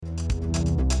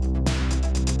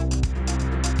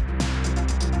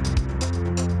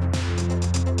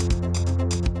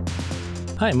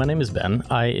Hi, my name is Ben.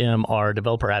 I am our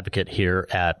developer advocate here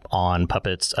on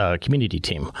Puppet's community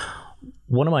team.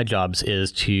 One of my jobs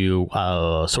is to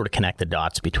sort of connect the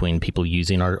dots between people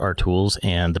using our tools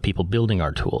and the people building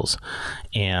our tools.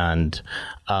 And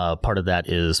part of that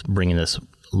is bringing this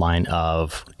line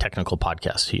of technical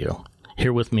podcasts to you.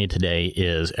 Here with me today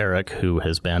is Eric, who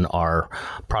has been our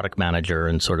product manager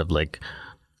and sort of like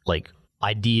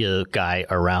idea guy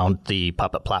around the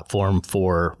Puppet platform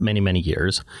for many, many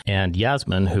years. And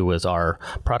Yasmin, who was our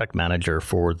product manager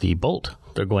for the Bolt.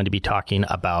 They're going to be talking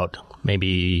about,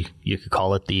 maybe you could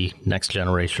call it the next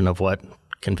generation of what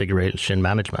configuration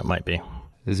management might be.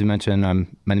 As you mentioned,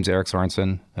 my name's Eric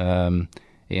Sorensen.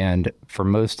 And for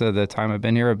most of the time I've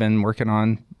been here, I've been working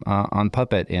on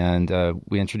Puppet. And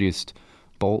we introduced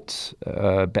Bolt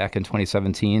back in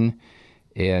 2017.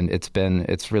 And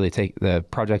the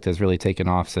project has really taken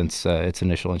off since its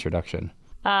initial introduction.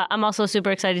 I'm also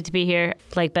super excited to be here.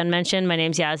 Like Ben mentioned, my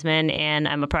name's Yasmin, and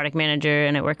I'm a product manager,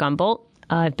 and I work on Bolt.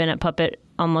 I've been at Puppet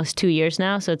almost 2 years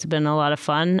now, so it's been a lot of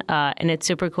fun. And it's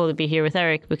super cool to be here with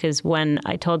Eric, because when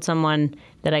I told someone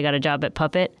that I got a job at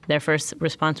Puppet, their first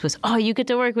response was, "Oh, you get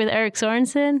to work with Eric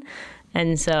Sorensen?"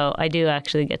 And so I do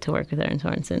actually get to work with Eric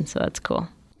Sorensen, so that's cool.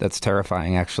 That's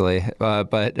terrifying, actually,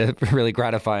 but really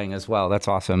gratifying as well. That's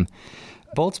awesome.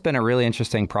 Bolt's been a really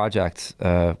interesting project.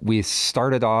 We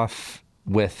started off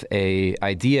with an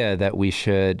idea that we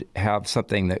should have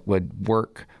something that would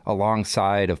work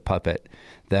alongside of Puppet,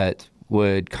 that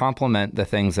would complement the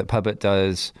things that Puppet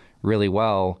does really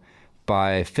well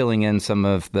by filling in some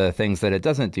of the things that it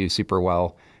doesn't do super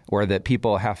well, or that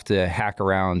people have to hack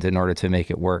around in order to make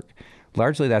it work.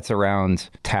 Largely that's around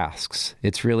tasks.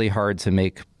 It's really hard to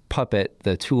make Puppet,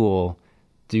 the tool,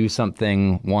 do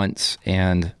something once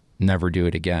and never do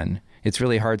it again. It's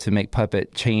really hard to make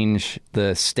Puppet change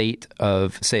the state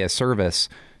of, say, a service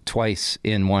twice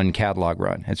in one catalog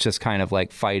run. It's just kind of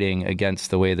like fighting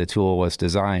against the way the tool was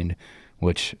designed,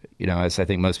 which, as I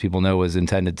think most people know, was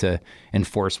intended to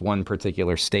enforce one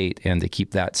particular state and to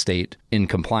keep that state in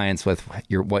compliance with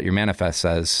what your manifest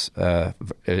says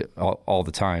all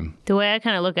the time. The way I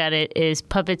kind of look at it is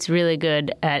Puppet's really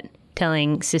good at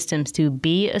telling systems to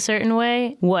be a certain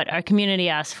way. What our community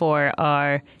asks for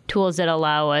are tools that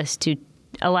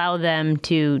allow them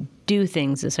to do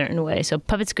things a certain way. So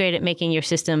Puppet's great at making your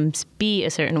systems be a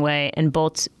certain way, and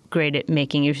Bolt's great at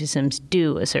making your systems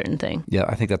do a certain thing. Yeah,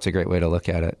 I think that's a great way to look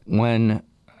at it. When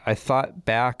I thought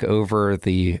back over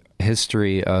the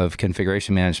history of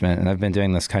configuration management, and I've been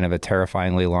doing this kind of a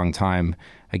terrifyingly long time,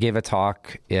 I gave a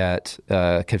talk at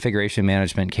a configuration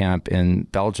management camp in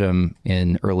Belgium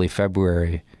in early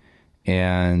February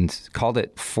and called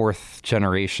it fourth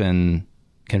generation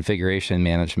configuration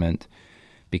management,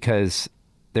 because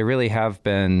there really have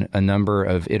been a number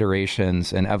of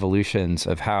iterations and evolutions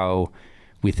of how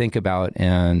we think about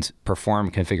and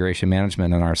perform configuration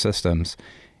management in our systems.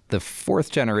 The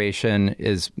fourth generation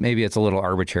it's a little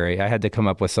arbitrary. I had to come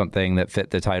up with something that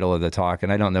fit the title of the talk,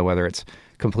 and I don't know whether it's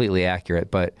completely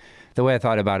accurate, but the way I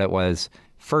thought about it was,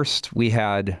 first we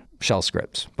had shell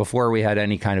scripts. Before we had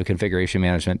any kind of configuration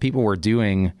management, people were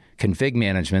doing config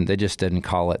management, they just didn't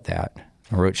call it that.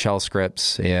 I wrote shell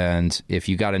scripts, and if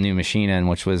you got a new machine in,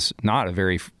 which was not a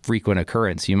very frequent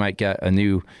occurrence, you might get a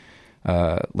new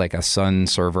like a Sun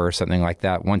server or something like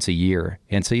that once a year.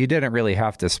 And so you didn't really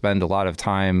have to spend a lot of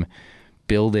time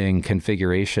building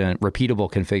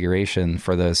repeatable configuration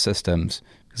for those systems,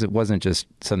 because it wasn't just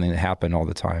something that happened all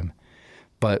the time.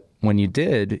 But when you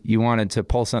did, you wanted to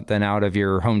pull something out of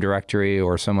your home directory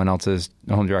or someone else's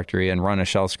home directory and run a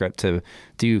shell script to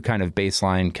do kind of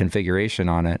baseline configuration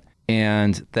on it.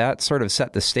 And that sort of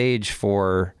set the stage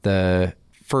for the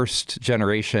first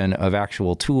generation of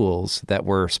actual tools that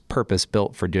were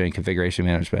purpose-built for doing configuration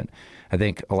management. I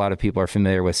think a lot of people are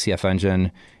familiar with CF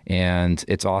Engine and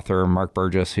its author, Mark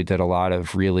Burgess, who did a lot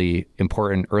of really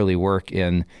important early work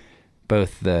in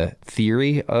both the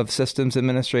theory of systems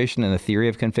administration and the theory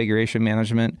of configuration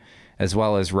management, as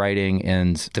well as writing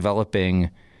and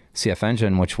developing CF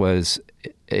Engine, which was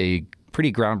a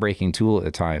pretty groundbreaking tool at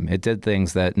the time. It did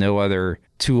things that no other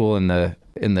tool in the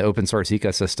open source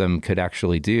ecosystem could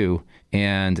actually do.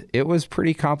 And it was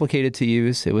pretty complicated to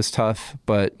use. It was tough.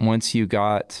 But once you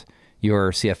got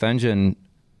your CF Engine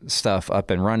stuff up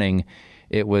and running,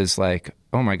 it was like,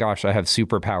 oh my gosh, I have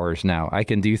superpowers now. I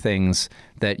can do things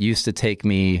that used to take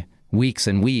me weeks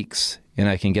and weeks, and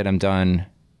I can get them done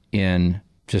in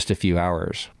just a few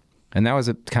hours. And that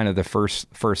was kind of the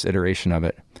first iteration of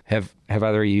it. Have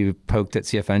either of you poked at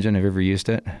CF Engine? Have you ever used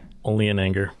it? Only in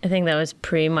anger. I think that was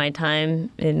pre my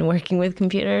time in working with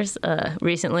computers.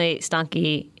 Recently,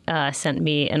 Stonky sent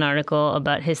me an article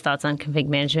about his thoughts on config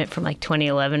management from like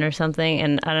 2011 or something.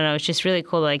 And I don't know, it's just really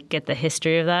cool to like get the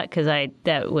history of that because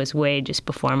that was way just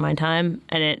before my time.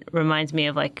 And it reminds me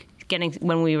of like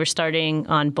when we were starting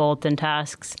on Bolt and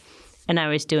tasks and I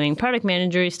was doing product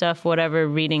manager stuff, whatever,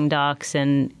 reading docs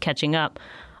and catching up.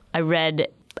 I read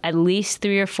at least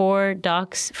 3 or 4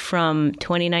 docs from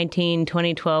 2019,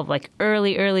 2012, like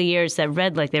early years that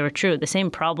read like they were true. The same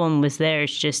problem was there.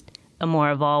 It's just a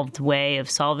more evolved way of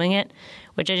solving it,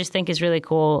 which I just think is really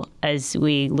cool as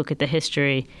we look at the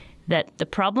history, that the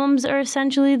problems are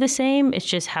essentially the same. It's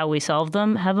just how we solve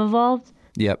them have evolved.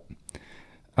 Yep.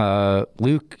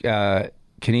 Luke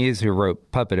Kanies, who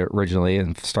wrote Puppet originally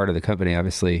and started the company,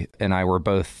 obviously, and I were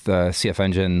both CF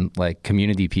Engine like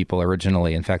community people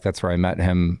originally. In fact, that's where I met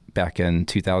him back in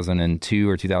 2002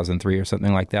 or 2003 or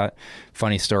something like that.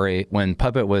 Funny story, when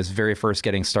Puppet was very first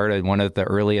getting started, one of the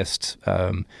earliest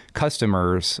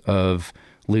customers of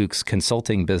Luke's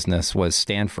consulting business was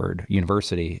Stanford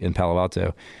University in Palo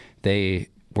Alto. They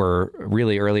were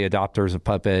really early adopters of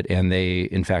Puppet, and they,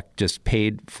 in fact, just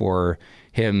paid for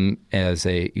him as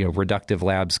a Reductive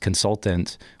Labs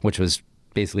consultant, which was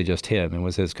basically just him. It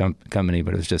was his company,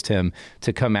 but it was just him,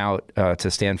 to come out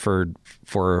to Stanford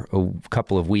for a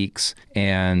couple of weeks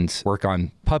and work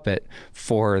on Puppet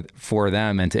for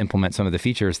them and to implement some of the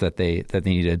features that they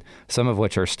needed, some of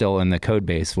which are still in the code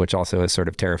base, which also is sort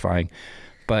of terrifying.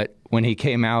 But when he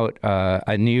came out,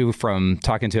 I knew from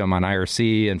talking to him on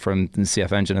IRC and from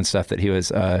CF Engine and stuff that he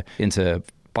was into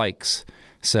bikes.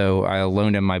 So I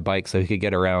loaned him my bike so he could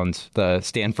get around the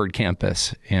Stanford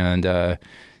campus. And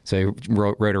so he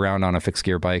rode around on a fixed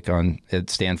gear bike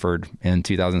at Stanford in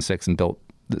 2006 and built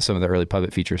some of the early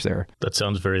Puppet features there. That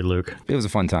sounds very Luke. It was a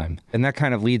fun time. And that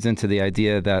kind of leads into the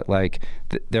idea that that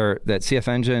CF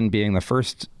Engine being the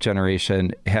first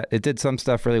generation, it did some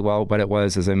stuff really well, but it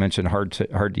was, as I mentioned, hard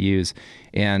to use.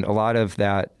 And a lot of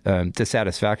that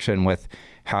dissatisfaction with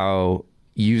how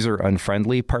user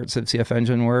unfriendly parts of CF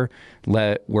Engine were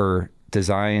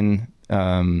design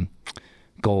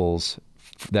goals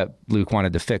that Luke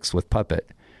wanted to fix with Puppet.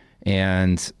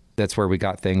 And that's where we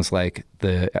got things like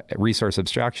the resource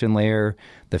abstraction layer,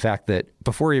 the fact that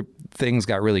before things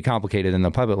got really complicated in the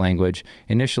Puppet language,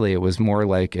 initially it was more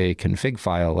like a config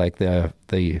file, like the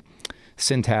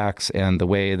syntax and the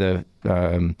way a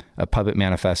Puppet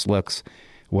manifest looks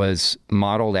was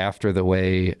modeled after the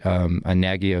way a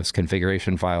Nagios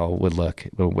configuration file would look,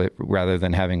 rather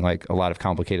than having like a lot of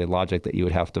complicated logic that you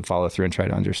would have to follow through and try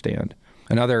to understand.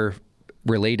 Another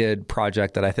related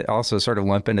project that I also sort of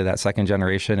lump into that second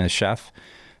generation is Chef.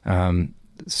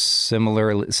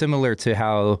 Similar to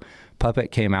how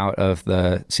Puppet came out of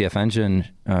the CF Engine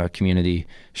community,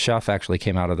 Chef actually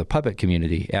came out of the Puppet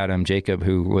community. Adam Jacob,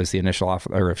 who was the initial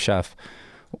author of Chef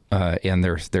and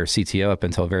their CTO up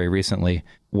until very recently,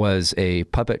 was a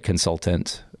Puppet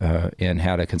consultant and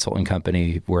had a consulting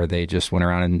company where they just went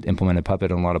around and implemented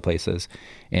Puppet in a lot of places.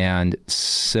 And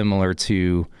similar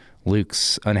to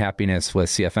Luke's unhappiness with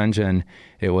CF Engine,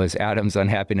 it was Adam's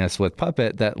unhappiness with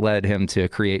Puppet that led him to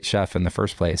create Chef in the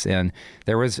first place. And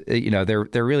there was,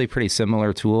 they're really pretty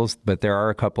similar tools, but there are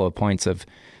a couple of points of,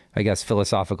 I guess,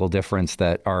 philosophical difference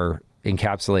that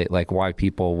encapsulate like why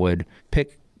people would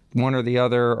pick one or the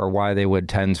other, or why they would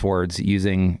tend towards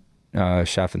using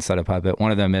Chef instead of Puppet.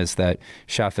 One of them is that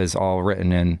Chef is all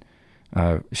written in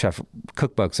Chef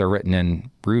cookbooks are written in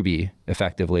Ruby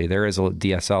effectively. There is a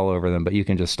DSL over them, but you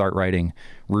can just start writing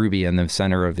Ruby in the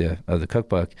center of the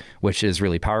cookbook, which is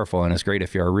really powerful and is great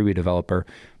if you're a Ruby developer.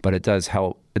 But it does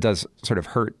sort of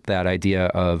hurt that idea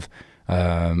of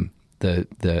the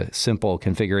simple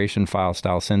configuration file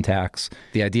style syntax.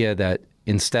 The idea that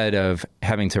instead of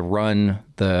having to run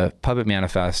the Puppet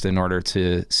manifest in order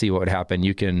to see what would happen,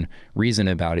 you can reason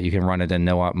about it. You can run it in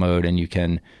no-op mode, and you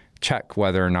can check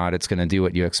whether or not it's going to do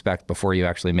what you expect before you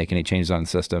actually make any changes on the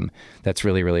system. That's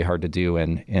really, really hard to do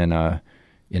in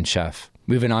Chef.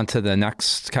 Moving on to the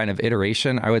next kind of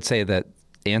iteration, I would say that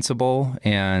Ansible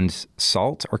and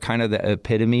Salt are kind of the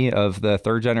epitome of the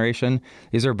third generation.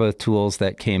 These are both tools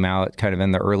that came out kind of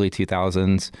in the early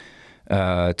 2000s,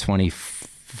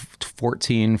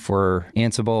 2014 for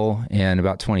Ansible and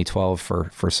about 2012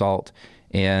 for Salt.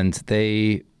 And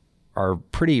they are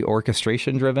pretty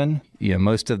orchestration driven.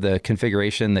 Most of the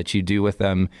configuration that you do with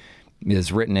them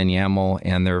is written in YAML,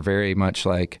 and they're very much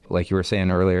like you were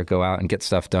saying earlier, go out and get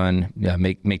stuff done,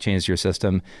 make changes to your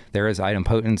system. There is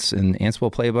idempotence in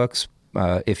Ansible playbooks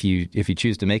if you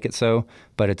choose to make it so,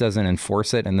 but it doesn't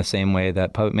enforce it in the same way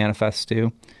that Puppet manifests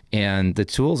do. And the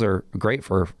tools are great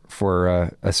for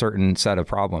a certain set of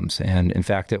problems. And in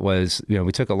fact, it was,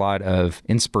 we took a lot of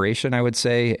inspiration, I would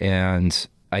say, and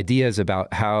ideas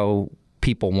about how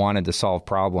people wanted to solve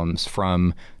problems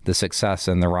from the success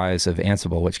and the rise of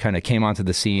Ansible, which kind of came onto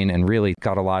the scene and really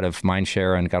got a lot of mind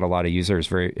share and got a lot of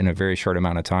users in a very short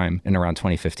amount of time in around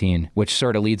 2015, which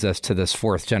sort of leads us to this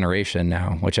fourth generation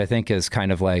now, which I think is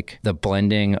kind of like the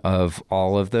blending of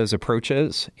all of those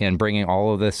approaches and bringing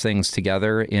all of those things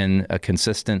together in a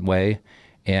consistent way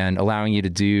and allowing you to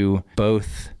do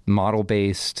both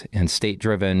model-based and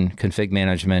state-driven config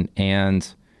management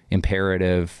and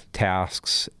imperative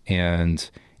tasks and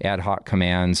ad hoc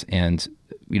commands, and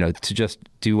to just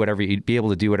do whatever you be able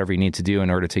to do whatever you need to do in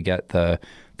order to get the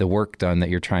work done that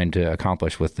you're trying to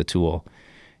accomplish with the tool.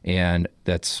 And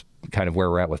that's kind of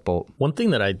where we're at with Bolt. One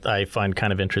thing that I find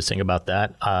kind of interesting about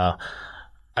that,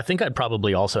 I think I'd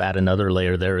probably also add another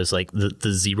layer there is like the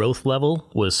 0th level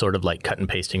was sort of like cut and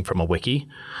pasting from a wiki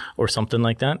or something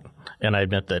like that. And I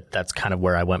admit that that's kind of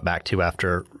where I went back to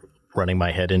after running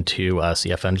my head into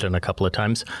CF Engine a couple of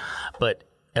times. But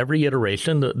every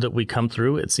iteration that we come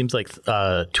through, it seems like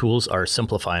tools are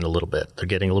simplifying a little bit. They're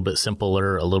getting a little bit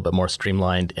simpler, a little bit more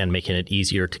streamlined, and making it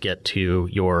easier to get to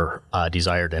your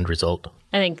desired end result.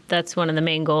 I think that's one of the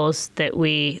main goals that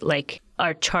we, like,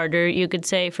 our charter, you could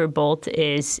say, for Bolt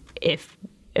is if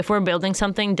we're building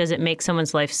something, does it make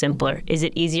someone's life simpler? Is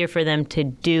it easier for them to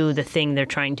do the thing they're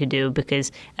trying to do?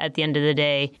 Because at the end of the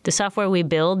day, the software we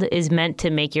build is meant to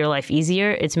make your life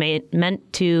easier. It's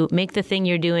meant to make the thing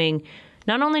you're doing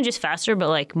not only just faster, but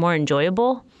like more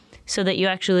enjoyable, so that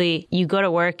you go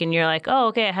to work and you're like, oh,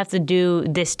 okay, I have to do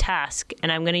this task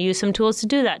and I'm going to use some tools to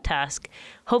do that task.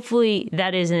 Hopefully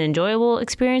that is an enjoyable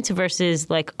experience versus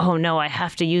like, oh no, I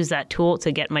have to use that tool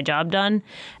to get my job done.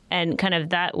 And kind of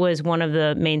that was one of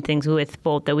the main things with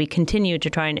Bolt that we continue to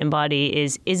try and embody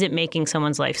is it making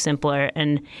someone's life simpler?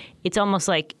 And it's almost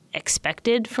like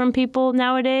expected from people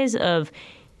nowadays of,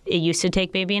 it used to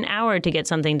take maybe an hour to get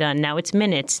something done. Now it's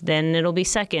minutes, then it'll be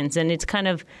seconds. And it's kind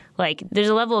of like there's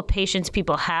a level of patience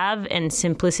people have and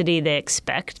simplicity they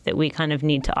expect that we kind of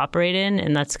need to operate in.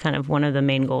 And that's kind of one of the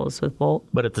main goals with Bolt.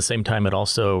 But at the same time, it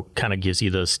also kind of gives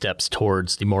you those steps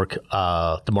towards the more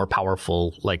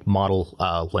powerful like model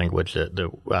language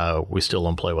that we still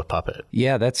employ with Puppet.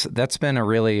 Yeah, that's been a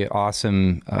really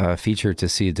awesome feature to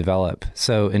see develop.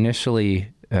 So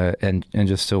initially, and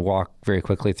just to walk very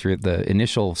quickly through the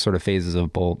initial sort of phases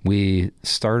of Bolt, we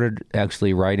started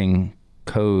actually writing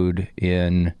code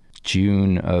in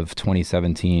June of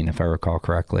 2017, if I recall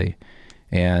correctly.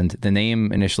 And the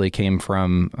name initially came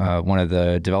from one of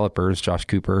the developers, Josh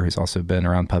Cooper, who's also been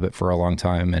around Puppet for a long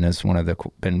time and has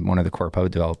been one of the core Poe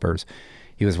developers.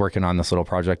 He was working on this little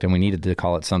project and we needed to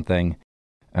call it something.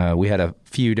 We had a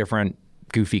few different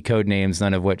goofy code names,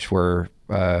 none of which were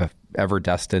ever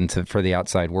destined for the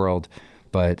outside world.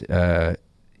 But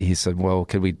he said, well,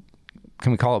 can we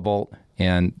call it Bolt?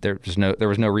 And there was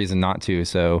no reason not to.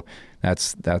 So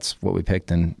that's what we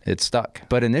picked and it stuck.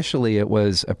 But initially it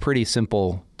was a pretty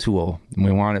simple tool.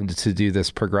 We wanted to do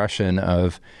this progression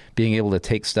of being able to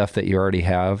take stuff that you already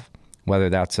have, whether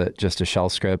that's just a shell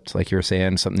script, like you were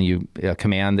saying, a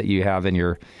command that you have in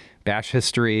your bash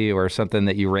history or something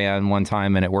that you ran one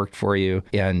time and it worked for you,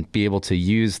 and be able to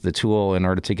use the tool in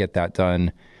order to get that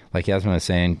done, like Yasmin was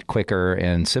saying, quicker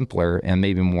and simpler and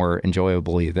maybe more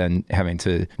enjoyably than having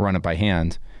to run it by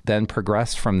hand. Then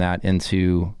progressed from that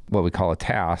into what we call a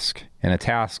task. And a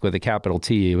task with a capital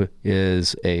T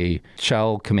is a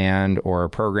shell command or a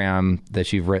program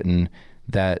that you've written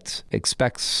that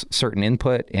expects certain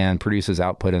input and produces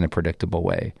output in a predictable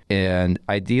way. And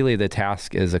ideally, the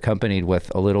task is accompanied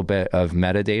with a little bit of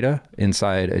metadata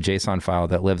inside a JSON file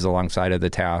that lives alongside of the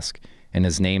task and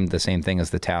is named the same thing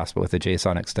as the task, but with a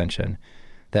JSON extension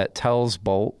that tells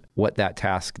Bolt what that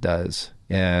task does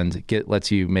and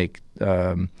lets you make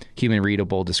human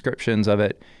readable descriptions of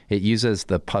it. It uses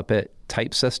the Puppet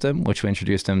type system, which we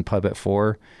introduced in Puppet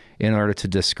 4, in order to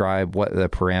describe what the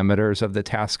parameters of the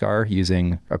task are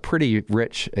using a pretty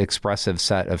rich, expressive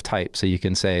set of types. So you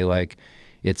can say like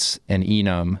it's an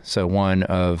enum, so one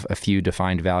of a few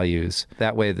defined values.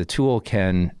 That way the tool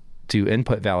can do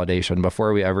input validation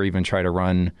before we ever even try to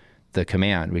run the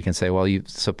command. We can say, well, you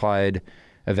supplied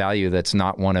a value that's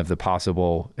not one of the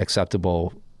possible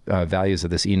acceptable values of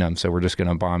this enum, so we're just going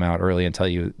to bomb out early and tell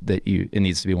you that it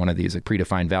needs to be one of these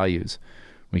predefined values.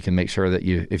 We can make sure that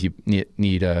if you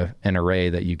need an array,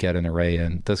 that you get an array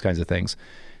and those kinds of things.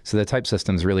 So the type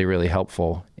system is really, really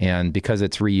helpful. And because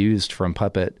it's reused from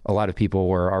Puppet, a lot of people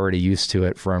were already used to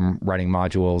it from writing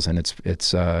modules. And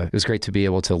it was great to be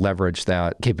able to leverage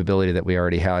that capability that we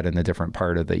already had in a different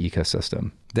part of the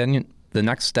ecosystem. Then the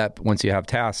next step, once you have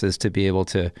tasks, is to be able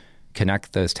to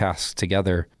connect those tasks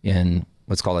together in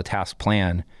what's called a task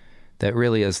plan that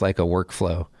really is like a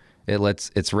workflow.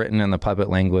 It's written in the Puppet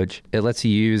language. It lets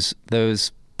you use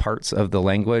those parts of the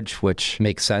language which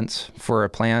make sense for a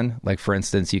plan. Like, for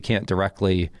instance, you can't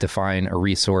directly define a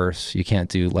resource. You can't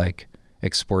do like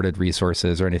exported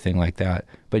resources or anything like that.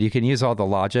 But you can use all the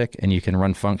logic and you can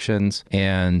run functions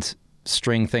and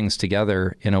string things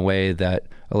together in a way that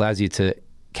allows you to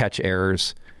catch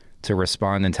errors, to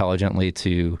respond intelligently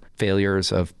to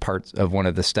failures of parts of one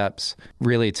of the steps,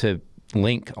 really to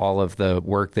link all of the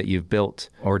work that you've built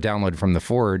or download from the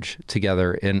Forge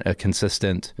together in a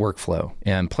consistent workflow.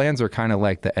 And plans are kind of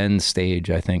like the end stage,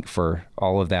 I think, for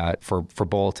all of that, for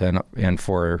Bolt and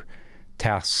for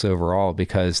tasks overall,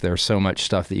 because there's so much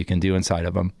stuff that you can do inside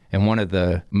of them. And one of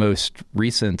the most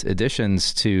recent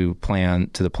additions to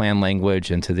the plan language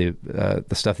and to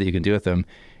the stuff that you can do with them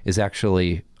is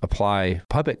actually apply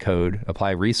Puppet code,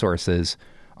 apply resources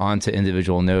onto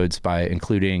individual nodes by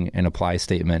including an apply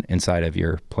statement inside of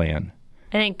your plan.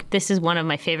 I think this is one of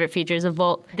my favorite features of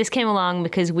Bolt. This came along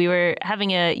because we were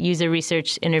having a user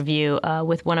research interview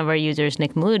with one of our users,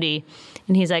 Nick Maludi,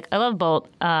 and he's like, I love Bolt.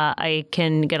 I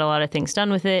can get a lot of things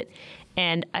done with it,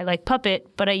 and I like Puppet,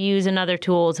 but I use another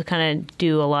tool to kind of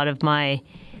do a lot of my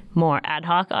more ad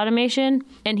hoc automation.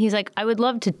 And he's like, I would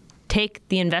love to take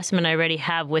the investment I already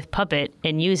have with Puppet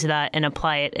and use that and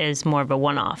apply it as more of a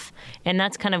one-off. And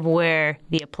that's kind of where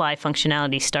the apply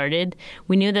functionality started.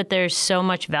 We knew that there's so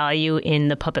much value in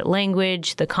the Puppet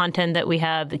language, the content that we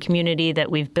have, the community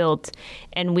that we've built,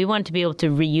 and we want to be able to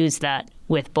reuse that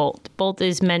with Bolt. Bolt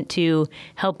is meant to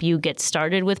help you get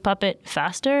started with Puppet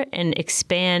faster and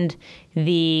expand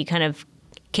the kind of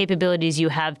capabilities you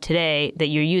have today that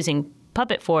you're using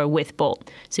Puppet for with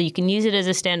Bolt. So you can use it as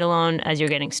a standalone as you're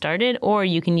getting started, or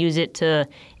you can use it to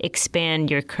expand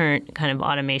your current kind of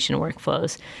automation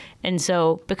workflows. And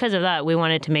so because of that, we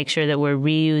wanted to make sure that we're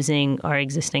reusing our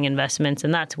existing investments,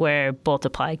 and that's where Bolt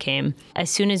Apply came. As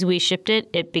soon as we shipped it,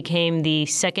 it became the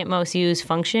second most used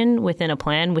function within a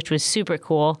plan, which was super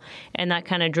cool. And that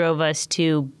kind of drove us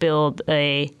to build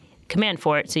a command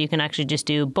for it. So you can actually just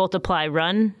do Bolt Apply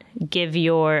run, give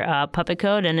your Puppet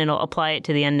code, and it'll apply it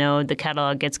to the end node. The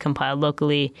catalog gets compiled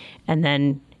locally and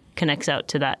then connects out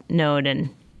to that node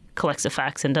and collects the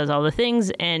facts and does all the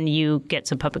things, and you get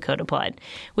some Puppet code applied,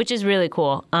 which is really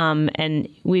cool. And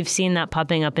we've seen that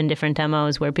popping up in different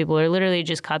demos where people are literally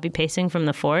just copy pasting from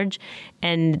the Forge,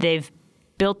 and they've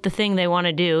built the thing they want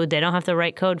to do. They don't have to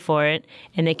write code for it,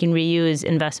 and they can reuse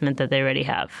investment that they already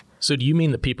have. So do you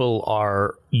mean that people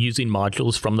are using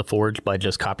modules from the Forge by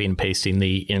just copying and pasting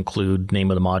the include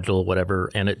name of the module, whatever,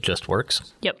 and it just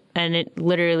works? Yep, and it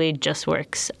literally just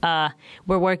works.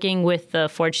 We're working with the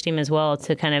Forge team as well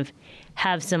to kind of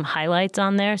have some highlights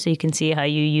on there so you can see how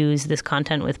you use this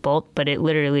content with Bolt, but it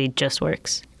literally just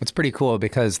works. It's pretty cool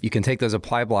because you can take those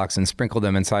apply blocks and sprinkle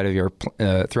them inside of your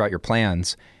throughout your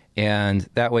plans. And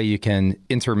that way you can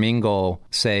intermingle,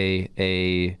 say,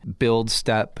 a build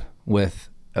step with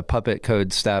a Puppet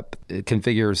code step. It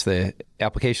configures the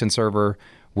application server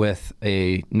with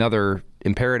another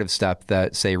imperative step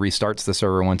that, say, restarts the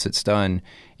server once it's done.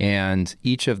 And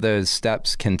each of those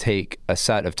steps can take a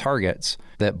set of targets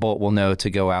that Bolt will know to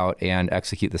go out and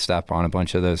execute the step on a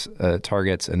bunch of those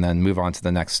targets and then move on to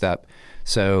the next step.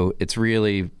 So it's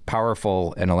really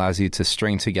powerful and allows you to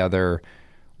string together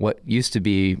what used to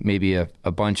be maybe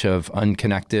a bunch of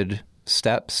unconnected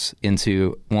steps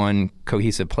into one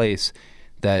cohesive place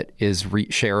that is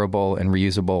shareable and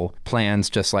reusable. Plans,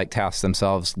 just like tasks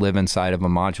themselves, live inside of a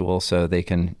module, so they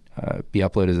can be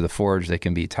uploaded to the Forge. They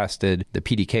can be tested. The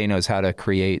PDK knows how to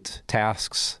create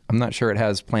tasks. I'm not sure it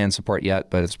has plan support yet,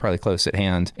 but it's probably close at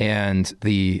hand. And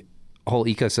the whole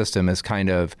ecosystem has kind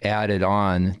of added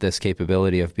on this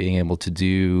capability of being able to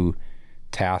do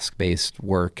task-based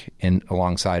work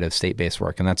alongside of state-based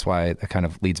work. And that's why it kind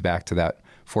of leads back to that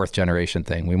fourth generation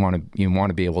thing. You want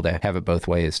to be able to have it both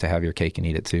ways, to have your cake and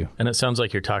eat it too. And it sounds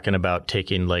like you're talking about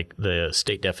taking like the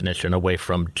state definition away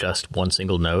from just one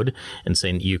single node and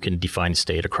saying you can define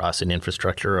state across an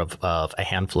infrastructure of a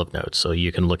handful of nodes. So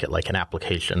you can look at like an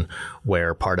application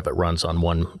where part of it runs on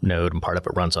one node and part of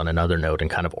it runs on another node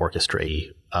and kind of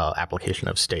orchestrate application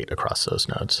of state across those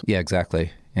nodes. Yeah,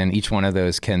 exactly. And each one of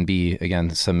those can be, again,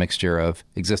 some mixture of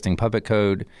existing Puppet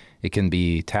code. It can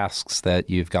be tasks that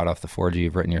you've got off the Forge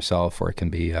you've written yourself, or it can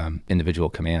be individual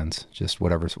commands, just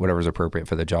whatever's appropriate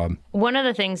for the job. One of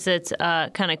the things that's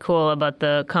kind of cool about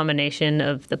the combination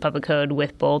of the Puppet code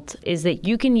with Bolt is that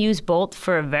you can use Bolt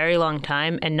for a very long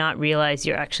time and not realize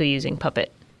you're actually using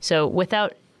Puppet. So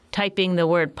without typing the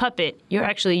word Puppet, you're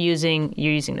using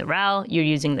the RAL, you're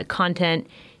using the content.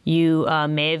 You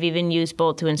may have even used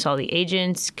Bolt to install the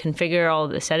agents, configure all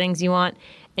of the settings you want,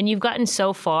 And you've gotten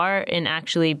so far in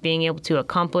actually being able to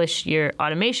accomplish your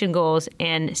automation goals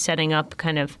and setting up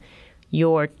kind of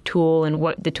your tool and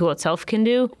what the tool itself can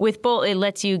do. With Bolt, it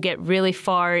lets you get really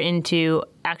far into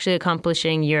actually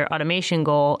accomplishing your automation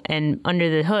goal. And under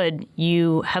the hood,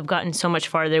 you have gotten so much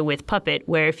farther with Puppet,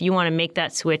 where if you want to make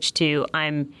that switch to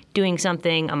I'm doing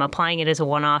something, I'm applying it as a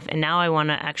one-off, and now I want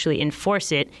to actually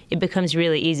enforce it, it becomes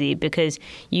really easy because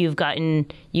you've gotten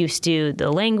used to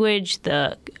the language,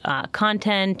 the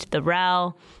content, the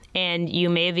RAL, and you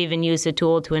may have even used the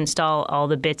tool to install all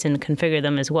the bits and configure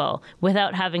them as well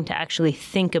without having to actually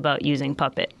think about using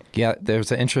Puppet. Yeah,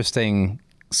 there's an interesting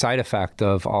side effect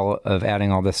of adding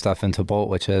all this stuff into Bolt,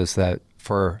 which is that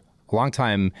for a long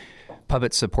time,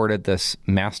 Puppet supported this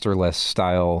masterless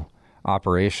style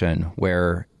operation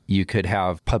where you could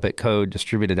have Puppet code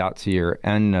distributed out to your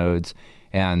end nodes,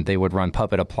 and they would run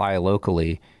Puppet apply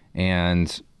locally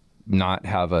and not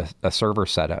have a server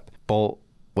setup. Bolt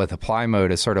with apply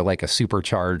mode is sort of like a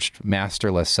supercharged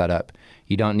masterless setup.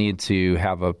 You don't need to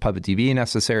have a Puppet DB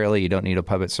necessarily. You don't need a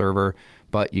Puppet server,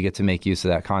 but you get to make use of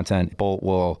that content.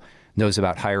 Bolt knows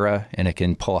about Hiera, and it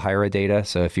can pull Hiera data.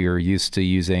 So if you're used to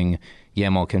using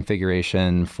YAML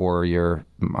configuration for your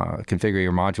configure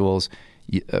your modules,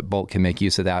 Bolt can make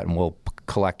use of that and will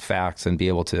collect facts and be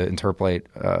able to interpolate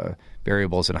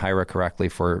variables in Hiera correctly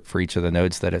for each of the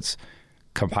nodes that it's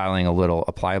compiling a little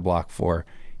apply block for.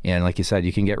 And like you said,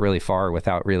 you can get really far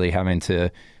without really having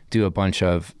to do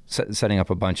setting up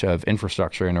a bunch of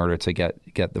infrastructure in order to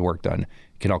get the work done.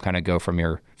 It can all kind of go from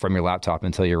your laptop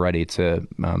until you're ready to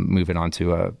move it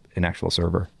onto an actual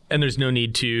server. And there's no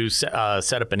need to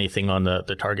set up anything on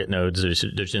the target nodes.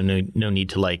 There's no need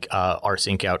to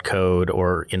rsync out code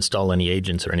or install any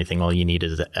agents or anything. All you need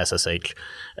is the SSH,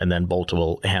 and then Bolt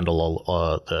will handle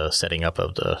all the setting up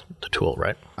of the tool,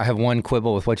 right? I have one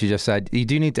quibble with what you just said. You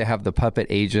do need to have the Puppet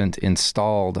agent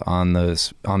installed on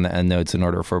the end nodes in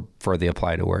order for the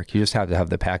apply to work. You just have to have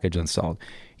the package installed.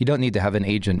 You don't need to have an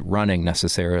agent running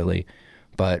necessarily.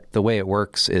 But the way it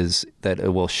works is that it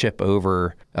will ship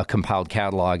over a compiled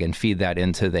catalog and feed that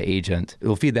into the agent. It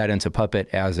will feed that into Puppet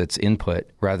as its input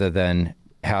rather than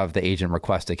have the agent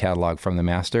request a catalog from the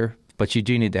master. But you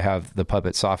do need to have the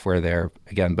Puppet software there,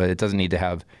 again, but it doesn't need to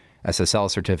have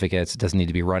SSL certificates. It doesn't need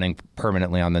to be running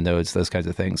permanently on the nodes, those kinds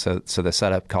of things. So the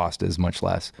setup cost is much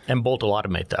less. And Bolt will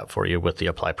automate that for you with the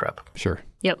apply prep. Sure.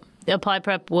 Yep. The apply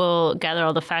prep will gather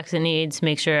all the facts it needs,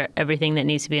 make sure everything that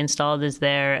needs to be installed is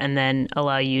there, and then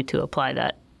allow you to apply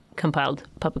that compiled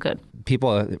Puppet code.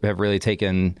 People have really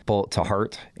taken Bolt to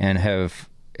heart and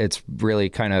it's really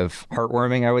kind of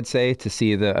heartwarming, I would say, to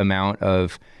see the amount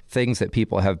of things that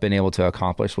people have been able to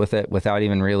accomplish with it without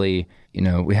even really,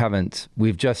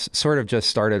 we've just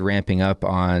started ramping up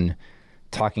on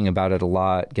talking about it a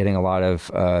lot, getting a lot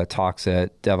of talks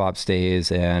at DevOps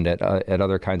Days and at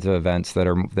other kinds of events that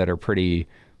are pretty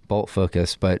Bolt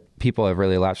focused, but people have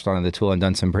really latched onto the tool and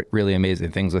done some really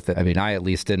amazing things with it. I mean, I at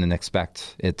least didn't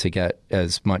expect it to get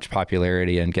as much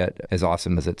popularity and get as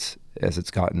awesome as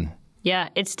it's gotten. Yeah,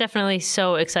 it's definitely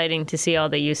so exciting to see all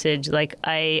the usage. Like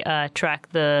I track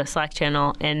the Slack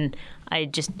channel, and I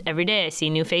just every day I see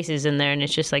new faces in there, and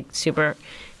it's just like super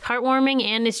heartwarming,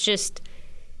 and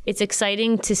it's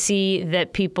exciting to see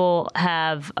that people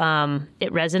have,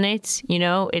 it resonates,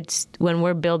 it's when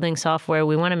we're building software,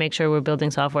 we want to make sure we're building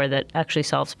software that actually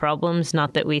solves problems,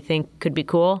 not that we think could be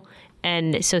cool.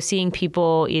 And so seeing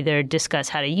people either discuss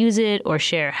how to use it or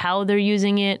share how they're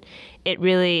using it,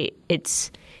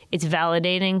 it's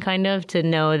validating kind of to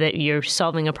know that you're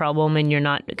solving a problem and you're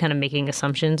not kind of making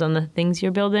assumptions on the things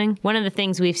you're building. One of the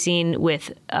things we've seen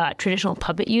with traditional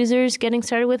Puppet users getting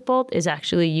started with Bolt is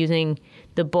actually using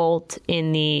the Bolt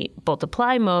in the Bolt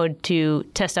apply mode to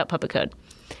test out Puppet code.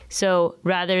 So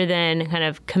rather than kind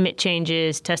of commit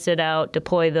changes, test it out,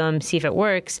 deploy them, see if it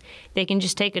works, they can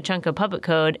just take a chunk of Puppet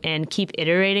code and keep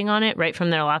iterating on it right from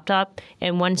their laptop.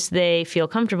 And once they feel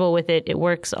comfortable with it, it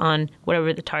works on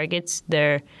whatever the targets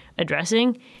they're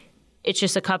addressing. It's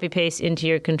just a copy paste into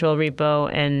your control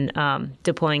repo and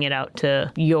deploying it out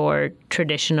to your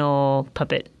traditional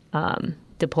Puppet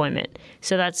deployment.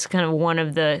 So that's kind of one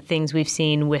of the things we've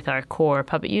seen with our core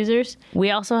Puppet users.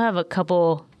 We also have a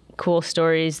couple cool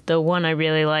stories. The one I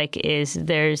really like is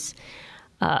there's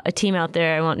a team out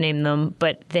there, I won't name them,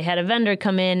 but they had a vendor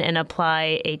come in and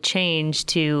apply a change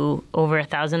to over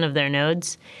 1,000 of their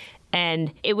nodes.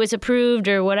 And it was approved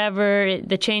or whatever,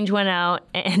 the change went out,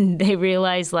 and they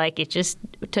realized it just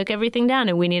took everything down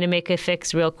and we need to make a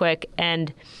fix real quick.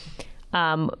 And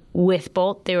with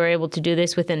Bolt, they were able to do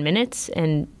this within minutes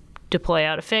and deploy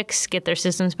out a fix, get their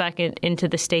systems back into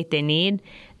the state they need.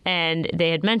 And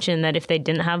they had mentioned that if they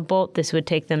didn't have Bolt, this would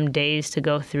take them days to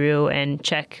go through and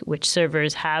check which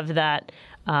servers have that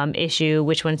issue,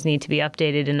 which ones need to be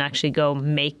updated, and actually go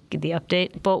make the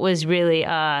update. Bolt was really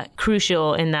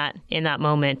crucial in that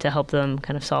moment to help them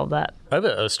kind of solve that. I have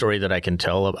a story that I can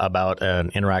tell about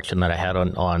an interaction that I had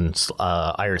on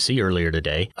IRC earlier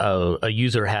today. A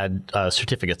user had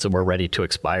certificates that were ready to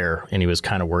expire, and he was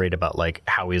kind of worried about like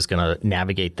how he was going to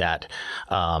navigate that,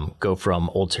 go from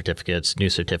old certificates, new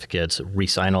certificates,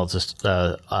 re-sign all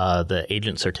the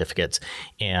agent certificates,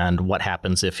 and what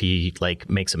happens if he like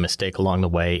makes a mistake along the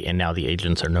way, and now the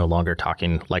agents are no longer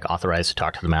authorized to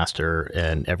talk to the master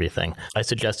and everything. I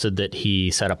suggested that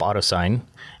he set up AutoSign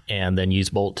and then use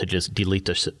Bolt to just delete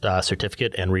the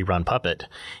certificate and rerun Puppet,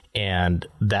 and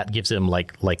that gives him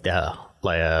like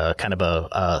a kind of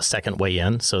a second way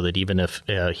in, so that even if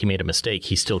he made a mistake,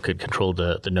 he still could control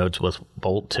the nodes with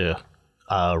Bolt to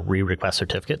re-request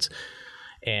certificates.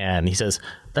 And he says,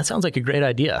 that sounds like a great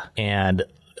idea. And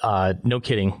no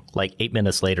kidding, like 8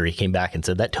 minutes later, he came back and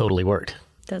said that totally worked.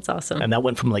 That's awesome. And that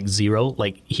went from like zero,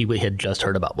 like he had just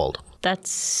heard about Bolt. That's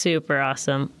super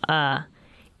awesome.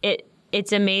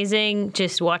 It's amazing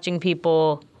just watching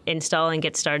people install and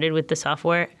get started with the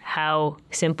software, how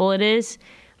simple it is.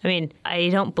 I mean, I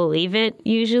don't believe it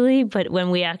usually, but when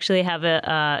we actually have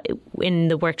in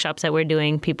the workshops that we're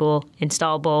doing, people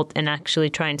install Bolt and actually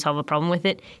try and solve a problem with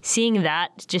it, seeing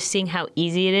how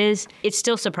easy it is, it's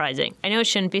still surprising. I know it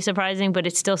shouldn't be surprising, but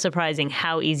it's still surprising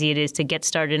how easy it is to get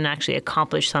started and actually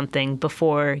accomplish something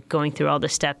before going through all the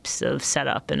steps of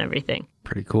setup and everything.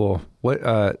 Pretty cool.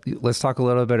 Let's talk a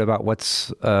little bit about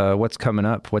what's coming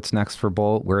up. What's next for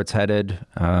Bolt? Where it's headed?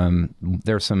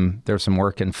 There's some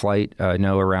work in flight. I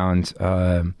know around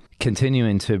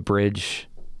continuing to bridge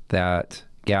that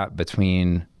gap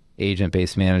between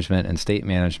agent-based management and state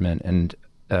management. And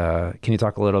can you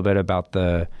talk a little bit about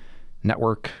the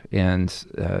network and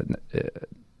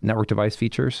network device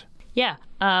features? Yeah.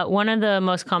 One of the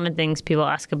most common things people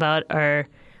ask about are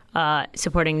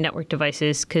supporting network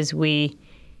devices, because we've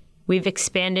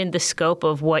expanded the scope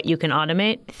of what you can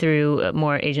automate through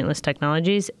more agentless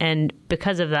technologies. And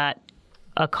because of that,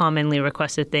 a commonly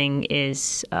requested thing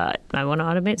is, I want to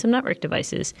automate some network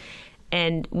devices.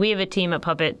 And we have a team at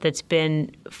Puppet that's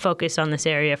been focused on this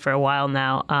area for a while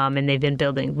now, and they've been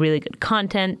building really good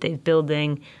content. They've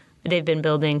been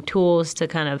building tools to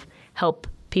kind of help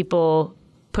people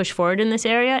push forward in this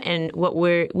area. And what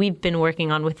we've been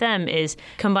working on with them is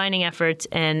combining efforts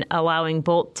and allowing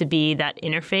Bolt to be that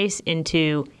interface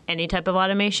into any type of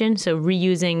automation. So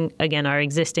reusing, again, our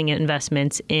existing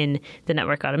investments in the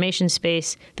network automation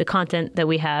space, the content that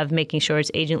we have, making sure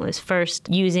it's agentless first,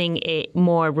 using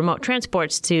more remote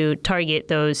transports to target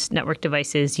those network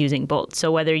devices using Bolt. So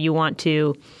whether you want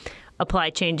to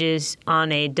apply changes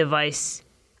on a device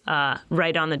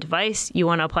right on the device, you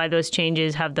want to apply those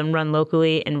changes, have them run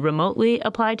locally and remotely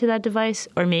apply to that device,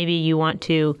 or maybe you want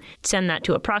to send that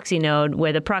to a proxy node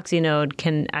where the proxy node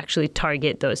can actually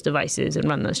target those devices and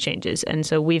run those changes. And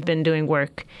so we've been doing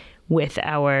work with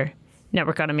our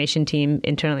network automation team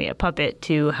internally at Puppet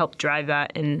to help drive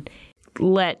that and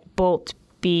let Bolt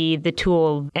be the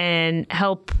tool and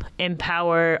help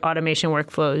empower automation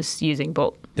workflows using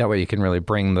Bolt. That way you can really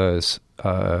bring those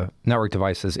network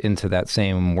devices into that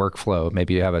same workflow.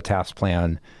 Maybe you have a task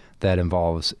plan that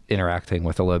involves interacting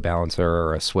with a load balancer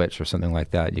or a switch or something like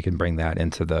that. You can bring that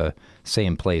into the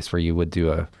same place where you would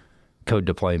do a code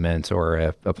deployment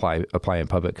or apply in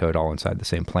Puppet code all inside the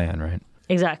same plan, right?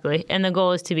 Exactly. And the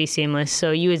goal is to be seamless. So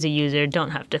you as a user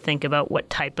don't have to think about what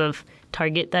type of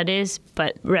target that is,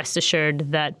 but rest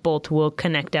assured that Bolt will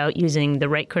connect out using the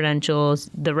right credentials,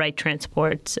 the right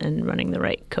transports, and running the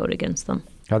right code against them.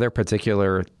 Are there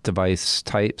particular device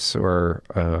types or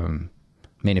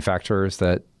manufacturers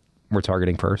that we're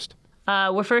targeting first?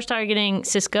 We're first targeting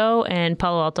Cisco and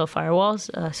Palo Alto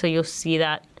firewalls, so you'll see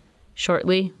that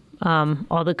shortly.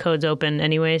 All the code's open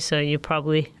anyway, so you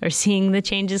probably are seeing the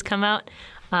changes come out.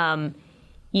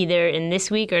 Either in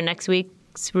this week or next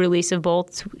week's release of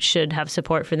Bolt should have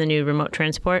support for the new remote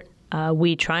transport.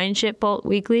 We try and ship Bolt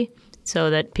weekly so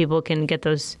that people can get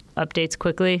those updates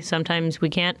quickly. Sometimes we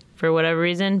can't for whatever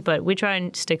reason, but we try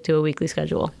and stick to a weekly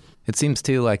schedule. It seems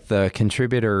too like the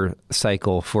contributor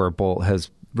cycle for Bolt has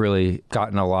really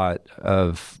gotten a lot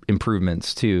of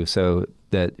improvements too, so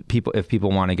that if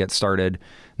people want to get started,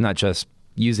 not just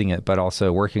using it, but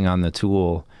also working on the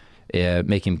tool,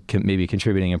 maybe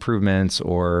contributing improvements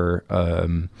or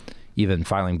even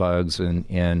filing bugs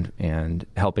and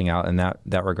helping out in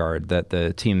that regard, that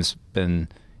the team's been,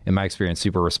 in my experience,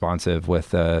 super responsive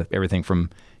with everything from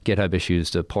GitHub issues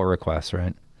to pull requests,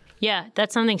 right? Yeah,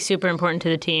 that's something super important to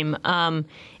the team.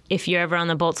 If you're ever on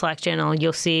the Bolt Slack channel,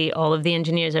 you'll see all of the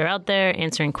engineers are out there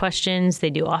answering questions. They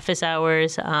do office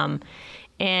hours.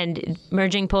 And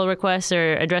merging pull requests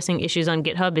or addressing issues on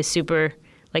GitHub is super,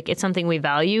 it's something we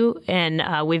value. And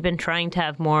we've been trying to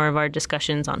have more of our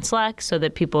discussions on Slack so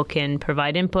that people can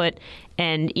provide input.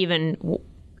 And even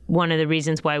one of the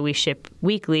reasons why we ship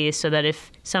weekly is so that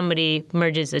if somebody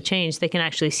merges a change, they can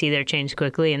actually see their change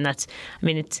quickly. And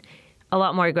it's a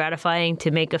lot more gratifying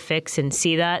to make a fix and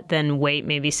see that than wait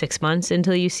maybe 6 months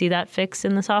until you see that fix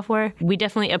in the software. We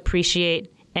definitely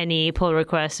appreciate any pull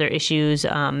requests or issues.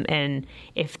 And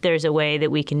if there's a way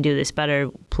that we can do this better,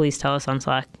 please tell us on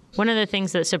Slack. One of the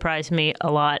things that surprised me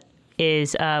a lot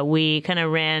is we kind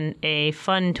of ran a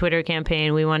fun Twitter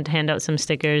campaign. We wanted to hand out some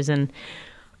stickers, and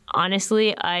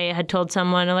honestly, I had told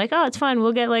someone, oh, it's fine.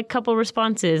 We'll get a couple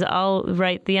responses. I'll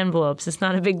write the envelopes. It's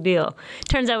not a big deal.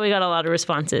 Turns out we got a lot of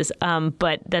responses,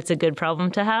 but that's a good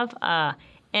problem to have.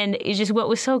 And it's just what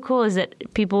was so cool is that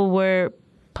people were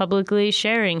publicly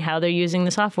sharing how they're using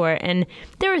the software. And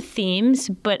there were themes,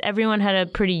 but everyone had a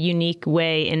pretty unique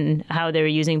way in how they were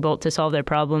using Bolt to solve their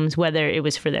problems, whether it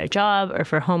was for their job or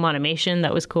for home automation.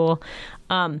 That was cool.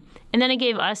 And then it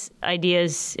gave us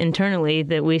ideas internally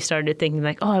that we started thinking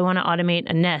I want to automate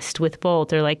a nest with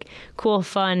Bolt, or cool,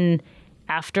 fun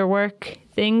after work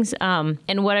things.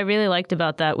 And what I really liked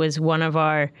about that was one of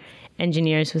our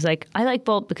engineers was I like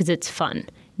Bolt because it's fun.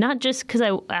 Not just because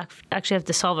I actually have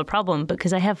to solve a problem, but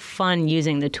because I have fun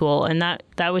using the tool. And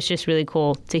that was just really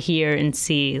cool to hear and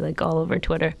see all over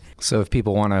Twitter. So if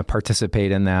people want to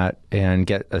participate in that and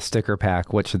get a sticker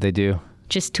pack, what should they do?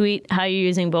 Just tweet how you're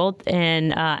using Bolt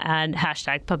and add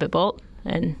 #PuppetBolt,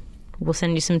 and we'll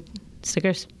send you some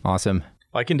stickers. Awesome.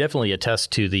 I can definitely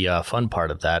attest to the fun part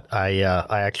of that. I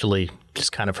actually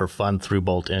just kind of for fun threw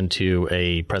Bolt into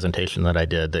a presentation that I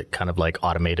did that kind of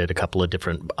automated a couple of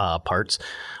different parts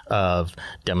of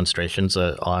demonstrations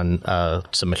on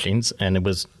some machines, and it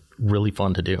was really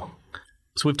fun to do.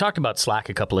 So we've talked about Slack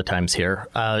a couple of times here.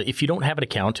 If you don't have an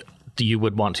account, you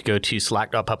would want to go to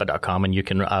slack.puppet.com and you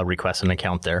can request an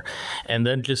account there. And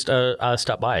then just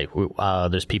stop by.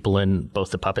 There's people in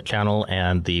both the Puppet channel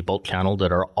and the Bolt channel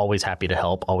that are always happy to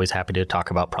help, always happy to talk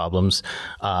about problems,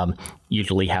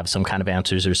 usually have some kind of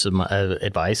answers or some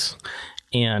advice.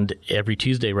 And every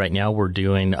Tuesday right now, we're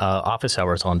doing office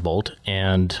hours on Bolt,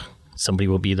 and somebody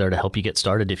will be there to help you get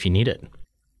started if you need it.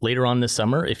 Later on this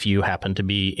summer, if you happen to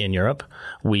be in Europe,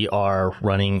 we are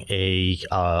running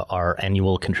our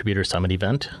annual Contributor Summit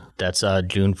event. That's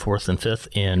June 4th and 5th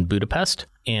in Budapest.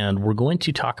 And we're going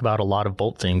to talk about a lot of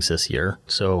Bolt things this year.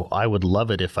 So I would love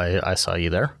it if I saw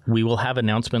you there. We will have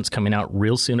announcements coming out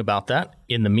real soon about that.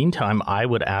 In the meantime, I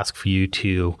would ask for you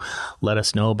to let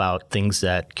us know about things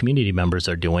that community members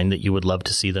are doing that you would love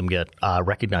to see them get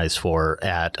recognized for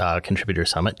at Contributor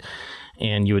Summit.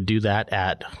 And you would do that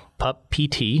at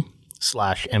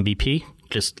PupPT/MVP.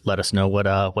 Just let us know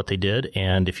what they did,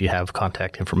 and if you have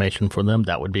contact information for them,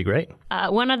 that would be great.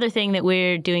 One other thing that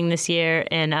we're doing this year,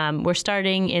 and we're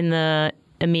starting in the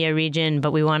EMEA region,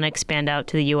 but we want to expand out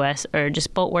to the US, are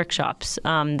just Bolt workshops.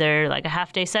 They're a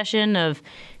half-day session of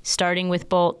starting with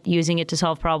Bolt, using it to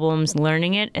solve problems,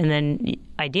 learning it, and then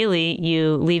ideally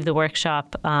you leave the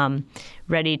workshop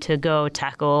ready to go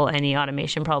tackle any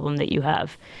automation problem that you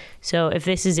have. So if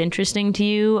this is interesting to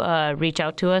you, reach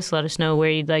out to us. Let us know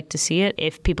where you'd like to see it.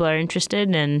 If people are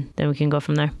interested, and then we can go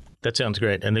from there. That sounds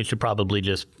great. And they should probably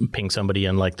just ping somebody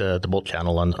in the Bolt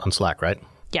channel on Slack, right?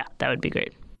 Yeah, that would be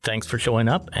great. Thanks for showing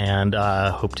up, and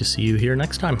hope to see you here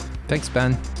next time. Thanks,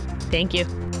 Ben. Thank you.